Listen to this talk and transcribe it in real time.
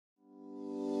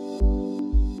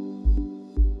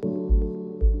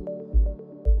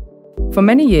For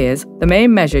many years, the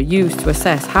main measure used to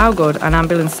assess how good an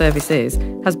ambulance service is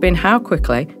has been how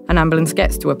quickly an ambulance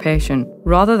gets to a patient,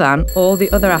 rather than all the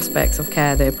other aspects of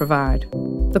care they provide.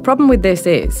 The problem with this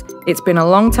is, it's been a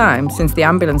long time since the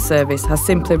ambulance service has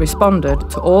simply responded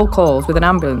to all calls with an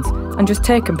ambulance and just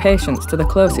taken patients to the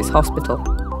closest hospital.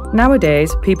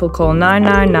 Nowadays, people call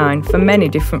 999 for many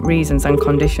different reasons and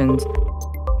conditions.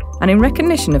 And in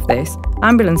recognition of this,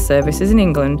 ambulance services in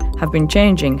England have been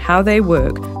changing how they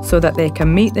work so that they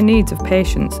can meet the needs of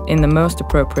patients in the most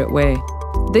appropriate way.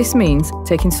 This means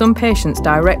taking some patients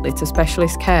directly to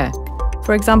specialist care,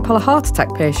 for example a heart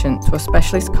attack patient to a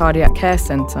specialist cardiac care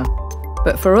centre.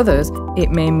 But for others,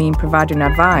 it may mean providing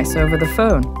advice over the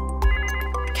phone,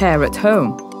 care at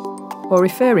home, or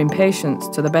referring patients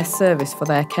to the best service for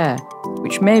their care,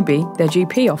 which may be their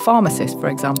GP or pharmacist, for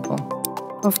example.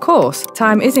 Of course,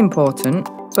 time is important,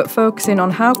 but focusing on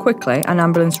how quickly an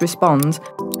ambulance responds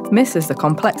misses the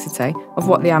complexity of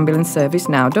what the ambulance service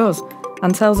now does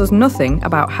and tells us nothing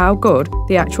about how good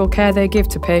the actual care they give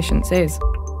to patients is.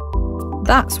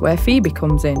 That's where Phoebe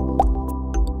comes in.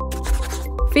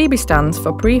 Phoebe stands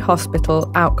for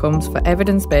Pre-Hospital Outcomes for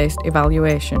Evidence-Based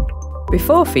Evaluation.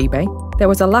 Before Phoebe, there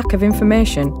was a lack of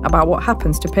information about what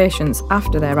happens to patients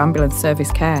after their ambulance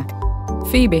service care.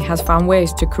 Phoebe has found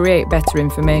ways to create better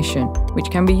information,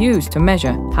 which can be used to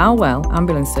measure how well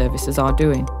ambulance services are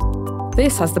doing.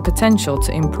 This has the potential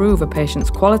to improve a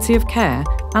patient's quality of care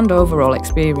and overall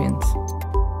experience.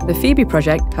 The Phoebe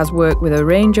project has worked with a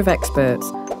range of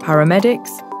experts, paramedics,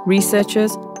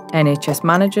 researchers, NHS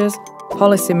managers,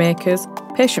 policymakers,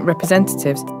 patient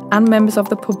representatives, and members of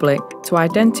the public to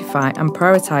identify and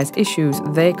prioritise issues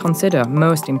they consider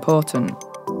most important.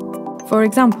 For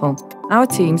example, our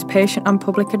team's patient and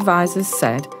public advisors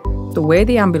said the way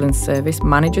the ambulance service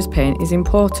manages pain is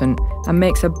important and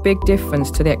makes a big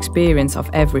difference to the experience of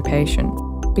every patient.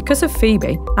 Because of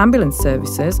Phoebe, ambulance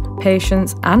services,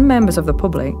 patients and members of the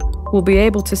public will be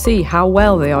able to see how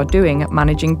well they are doing at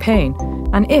managing pain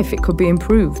and if it could be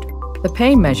improved. The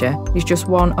pain measure is just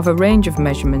one of a range of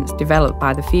measurements developed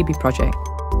by the Phoebe project.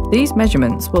 These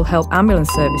measurements will help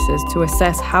ambulance services to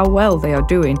assess how well they are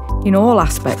doing in all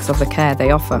aspects of the care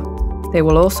they offer. They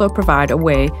will also provide a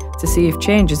way to see if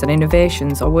changes and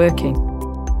innovations are working.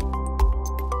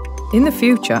 In the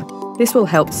future, this will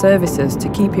help services to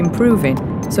keep improving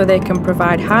so they can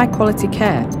provide high-quality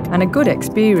care and a good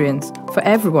experience for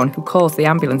everyone who calls the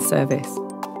ambulance service.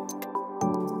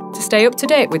 To stay up to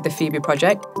date with the Phoebe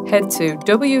project, head to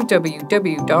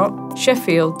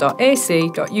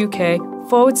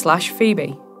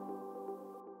www.sheffield.ac.uk/Phoebe.